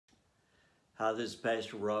Hi, this is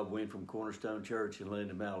Pastor Rob Wynne from Cornerstone Church in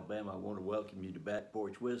Lindham, Alabama. I want to welcome you to Back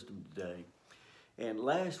Porch Wisdom today. And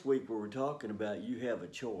last week we were talking about you have a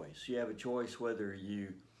choice. You have a choice whether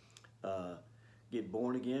you get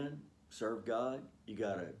born again, serve God. You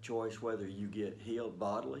got a choice whether you get healed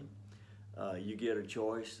bodily. You get a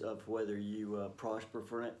choice of whether you prosper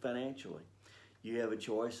financially. You have a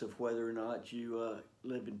choice of whether or not you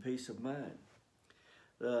live in peace of mind.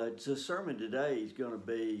 The sermon today is going to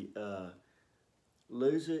be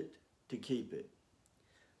lose it to keep it.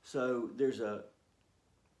 So there's a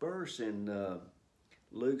verse in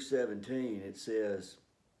Luke 17. It says,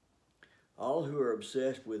 all who are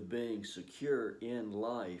obsessed with being secure in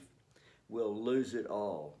life will lose it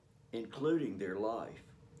all, including their life.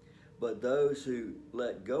 But those who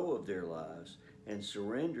let go of their lives and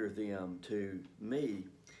surrender them to me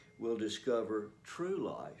will discover true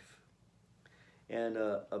life. And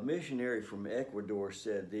a missionary from Ecuador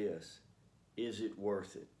said this, is it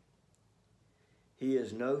worth it? He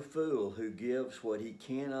is no fool who gives what he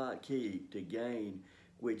cannot keep to gain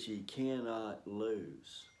which he cannot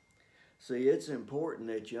lose. See, it's important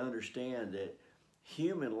that you understand that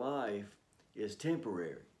human life is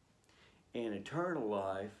temporary, and eternal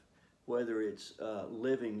life, whether it's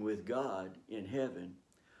living with God in heaven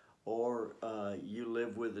or you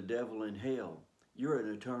live with the devil in hell, you're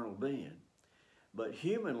an eternal being. But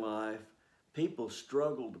human life, people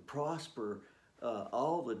struggle to prosper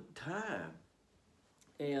all the time.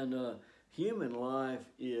 And human life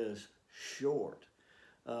is short.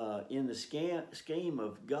 In the scheme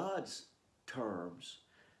of God's terms,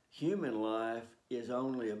 human life is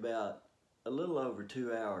only about a little over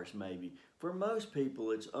 2 hours maybe. For most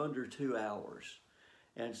people, it's under 2 hours.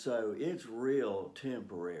 And so it's real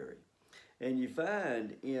temporary. And you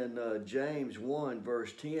find in James 1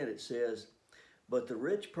 verse 10, it says, but the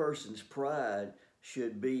rich person's pride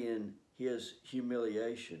should be in his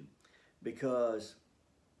humiliation, because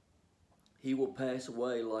he will pass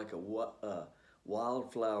away like a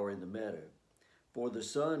wildflower in the meadow. For the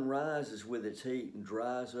sun rises with its heat and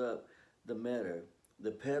dries up the meadow.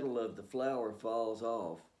 The petal of the flower falls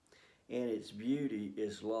off, and its beauty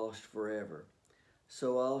is lost forever.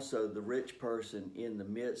 So also the rich person in the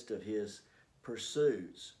midst of his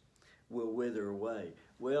pursuits will wither away.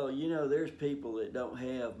 Well, you know, there's people that don't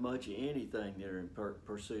have much of anything that are in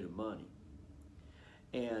pursuit of money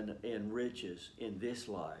and riches in this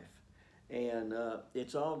life, and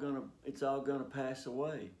it's all gonna pass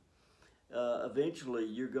away. Eventually,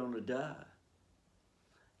 you're gonna die.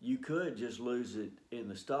 You could just lose it in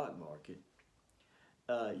the stock market.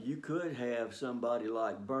 You could have somebody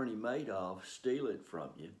like Bernie Madoff steal it from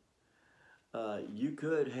you. You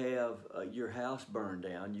could have your house burned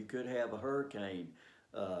down. You could have a hurricane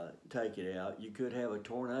take it out. You could have a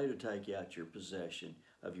tornado take out your possession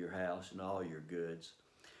of your house and all your goods.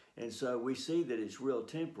 And so we see that it's real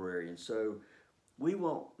temporary. And so we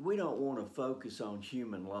don't want to focus on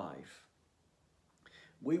human life.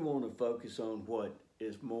 We want to focus on what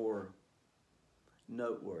is more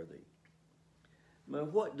noteworthy. Now,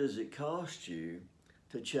 what does it cost you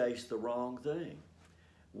to chase the wrong thing?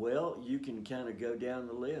 Well, you can kind of go down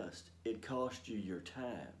the list. It costs you your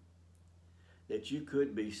time that you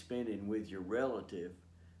could be spending with your relative,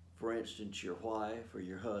 for instance, your wife or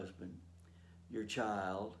your husband, your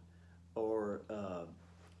child, or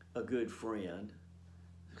a good friend.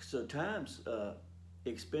 So time's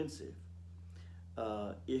expensive.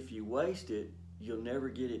 If you waste it, you'll never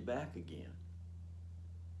get it back again.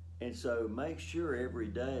 And so make sure every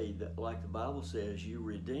day that, like the Bible says, you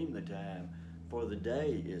redeem the time, for the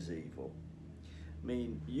day is evil. I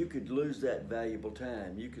mean, you could lose that valuable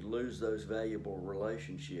time. You could lose those valuable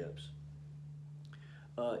relationships.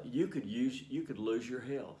 You could lose your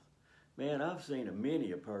health. Man, I've seen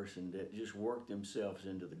many a person that just worked themselves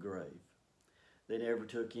into the grave. They never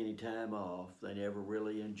took any time off. They never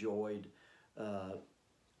really enjoyed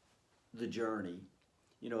the journey.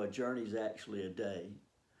 You know, a journey is actually a day.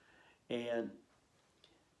 And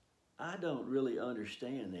I don't really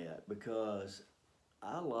understand that, because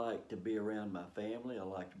I like to be around my family. I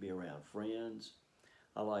like to be around friends.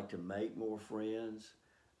 I like to make more friends.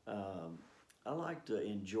 I like to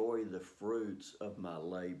enjoy the fruits of my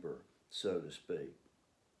labor, so to speak.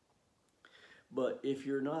 But if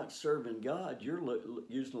you're not serving God, you're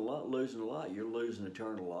losing a lot. You're losing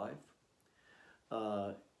eternal life.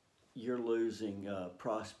 You're losing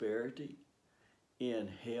prosperity in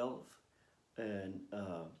health and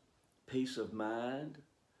peace of mind.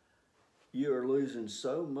 You're losing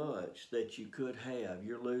so much that you could have.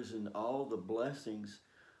 You're losing all the blessings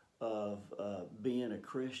of being a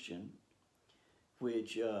Christian,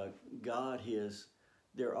 which God has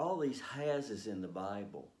there are all these hases in the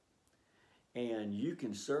Bible, and you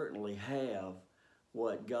can certainly have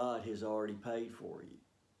what God has already paid for you.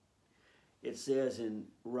 It says in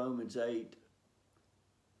Romans 8,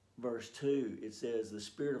 verse 2, it says, the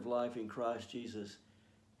Spirit of life in Christ Jesus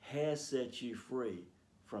has set you free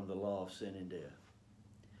from the law of sin and death.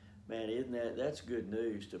 Man, that's good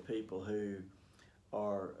news to people who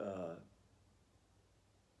are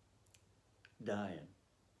dying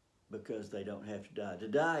because they don't have to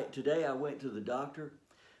die. Today I went to the doctor.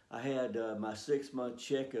 I had my 6-month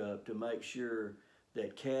checkup to make sure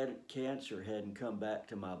that cancer hadn't come back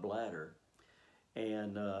to my bladder.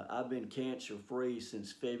 And I've been cancer-free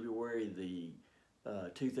since February the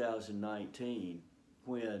 2019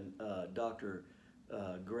 when Dr.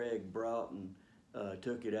 Greg Broughton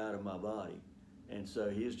took it out of my body. And so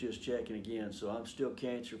he's just checking again. So I'm still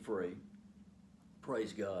cancer-free.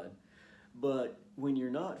 Praise God. But when you're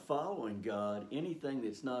not following God, anything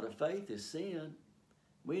that's not of faith is sin.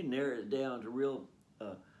 We narrow it down to real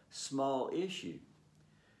small issue.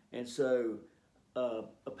 And so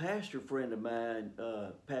a pastor friend of mine,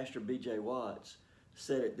 Pastor B.J. Watts,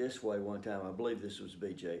 said it this way one time. I believe this was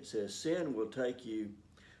B.J. It says, sin will take you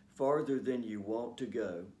farther than you want to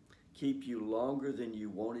go, keep you longer than you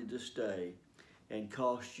wanted to stay, and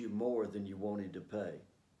cost you more than you wanted to pay.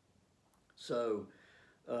 So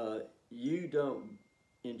you don't,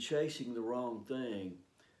 in chasing the wrong thing,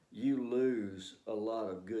 you lose a lot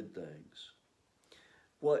of good things.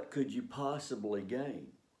 What could you possibly gain?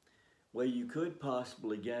 Well, you could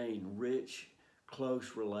possibly gain rich,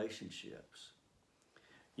 close relationships.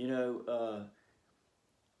 You know,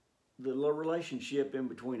 the relationship in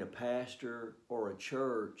between a pastor or a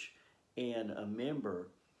church and a member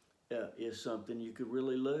is something you could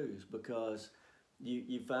really lose, because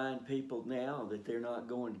you find people now that they're not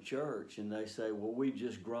going to church and they say, well, we've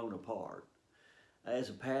just grown apart. As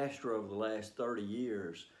a pastor over the last 30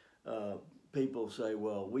 years, people say,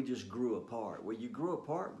 well, we just grew apart. Well, you grew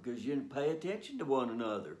apart because you didn't pay attention to one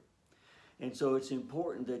another. And so it's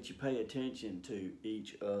important that you pay attention to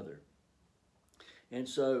each other. And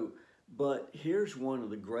so, but here's one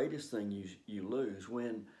of the greatest things you lose.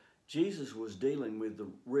 When Jesus was dealing with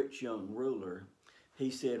the rich young ruler,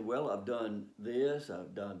 he said, well, I've done this,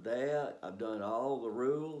 I've done that, I've done all the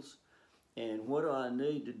rules, and what do I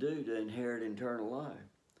need to do to inherit eternal life?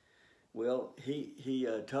 Well, he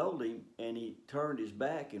told him, and he turned his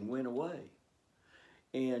back and went away.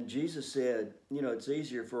 And Jesus said, you know, it's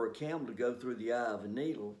easier for a camel to go through the eye of a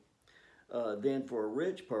needle than for a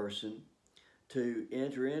rich person to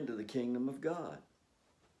enter into the kingdom of God.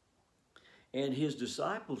 And his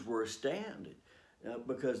disciples were astounded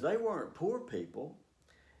because they weren't poor people.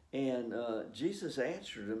 And Jesus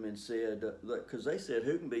answered them and said, because they said,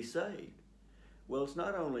 who can be saved? Well, it's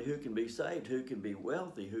not only who can be saved, who can be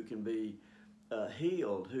wealthy, who can be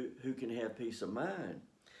healed, who can have peace of mind.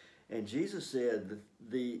 And Jesus said,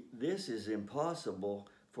 this is impossible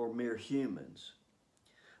for mere humans,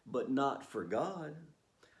 but not for God.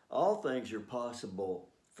 All things are possible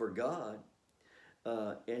for God.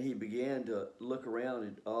 And he began to look around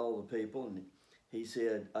at all the people, and he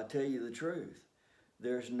said, I tell you the truth.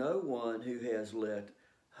 There's no one who has left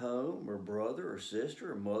home or brother or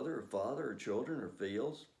sister or mother or father or children or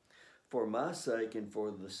fields for my sake and for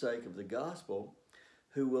the sake of the gospel,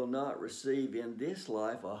 who will not receive in this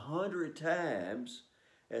life 100 times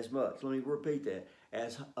as much. Let me repeat that.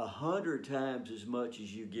 As 100 times as much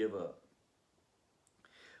as you give up.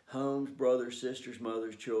 Homes, brothers, sisters,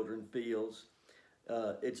 mothers, children, fields.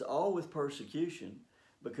 It's all with persecution,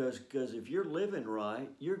 because if you're living right,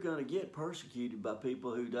 you're going to get persecuted by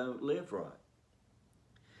people who don't live right.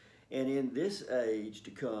 And in this age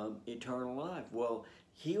to come, eternal life. Well,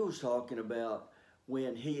 he was talking about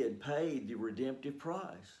when he had paid the redemptive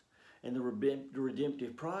price. And the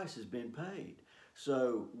redemptive price has been paid.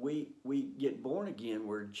 So we get born again.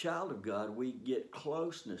 We're a child of God. We get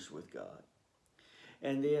closeness with God.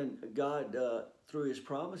 And then God, through his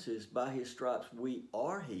promises, by his stripes, we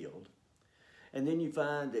are healed. And then you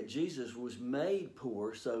find that Jesus was made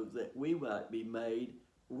poor so that we might be made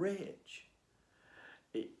rich.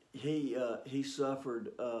 He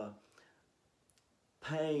suffered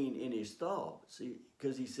pain in his thoughts,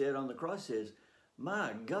 because he said on the cross, he says,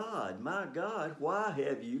 my God, why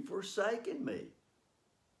have you forsaken me?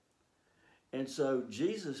 And so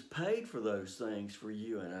Jesus paid for those things for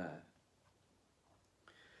you and I.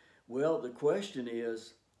 Well, the question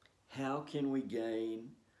is, how can we gain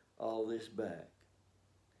all this back?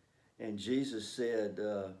 And Jesus said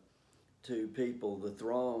to people, the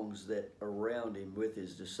throngs that are around him with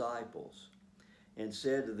his disciples, and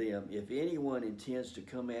said to them, if anyone intends to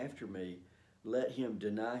come after me, let him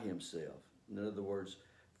deny himself. In other words,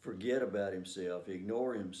 forget about himself,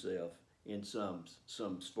 ignore himself in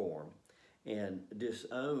some form, and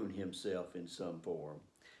disown himself in some form,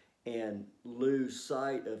 and lose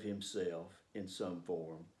sight of himself in some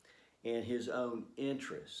form, and his own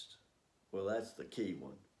interest. Well, that's the key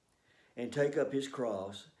one. And take up his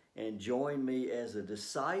cross and join me as a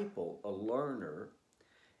disciple, a learner,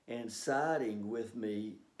 and siding with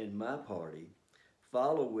me in my party.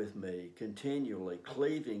 Follow with me continually,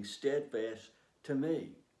 cleaving steadfast to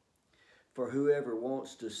me. For whoever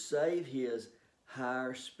wants to save his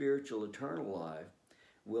higher spiritual eternal life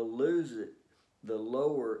will lose it, the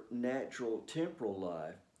lower natural temporal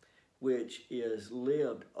life, which is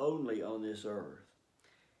lived only on this earth.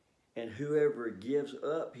 And whoever gives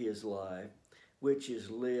up his life, which is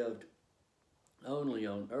lived only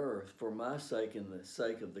on earth, for my sake and the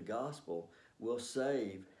sake of the gospel, will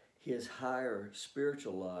save his higher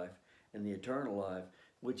spiritual life and the eternal life,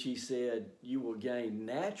 which he said you will gain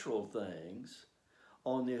natural things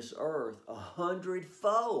on this earth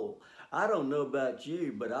 100-fold. I don't know about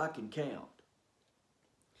you, but I can count.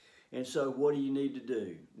 And so what do you need to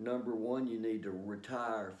do? Number one, you need to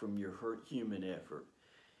retire from your human effort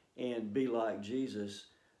and be like Jesus.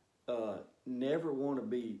 Never want to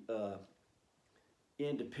be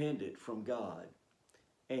independent from God,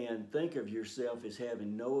 and think of yourself as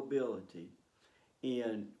having no ability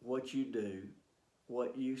in what you do,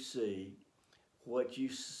 what you see,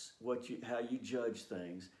 how you judge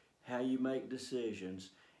things, how you make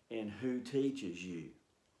decisions, and who teaches you.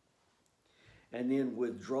 And then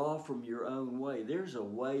withdraw from your own way. There's a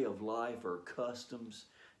way of life or customs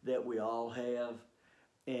that we all have,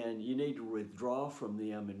 and you need to withdraw from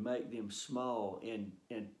them and make them small. And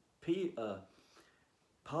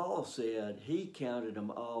Paul said he counted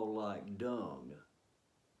them all like dung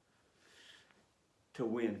to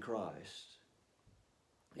win Christ.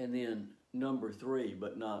 And then number three,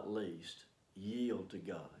 but not least, yield to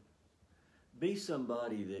God. Be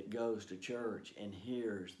somebody that goes to church and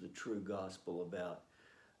hears the true gospel about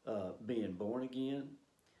being born again,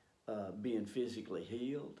 being physically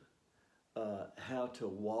healed, how to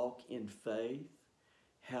walk in faith,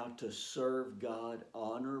 how to serve God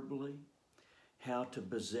honorably, how to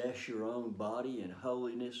possess your own body in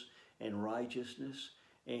holiness and righteousness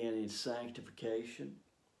and in sanctification,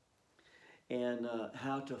 and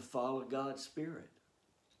how to follow God's Spirit.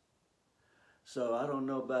 So I don't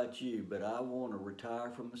know about you, but I want to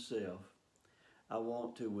retire from myself. I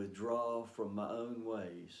want to withdraw from my own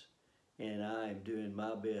ways, and I am doing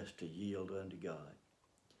my best to yield unto God.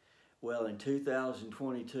 Well, in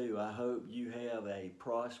 2022, I hope you have a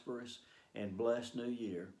prosperous and blessed new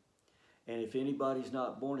year. And if anybody's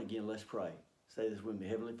not born again, let's pray. Say this with me.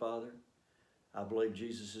 Heavenly Father, I believe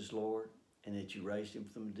Jesus is Lord and that you raised him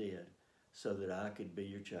from the dead so that I could be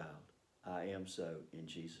your child. I am so in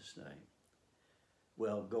Jesus' name.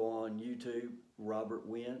 Well, go on YouTube, Robert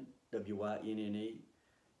Wynne, W-Y-N-N-E,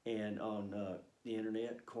 and on the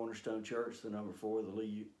internet, Cornerstone Church, the number 4,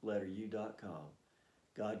 the letter U.com.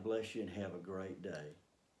 God bless you and have a great day.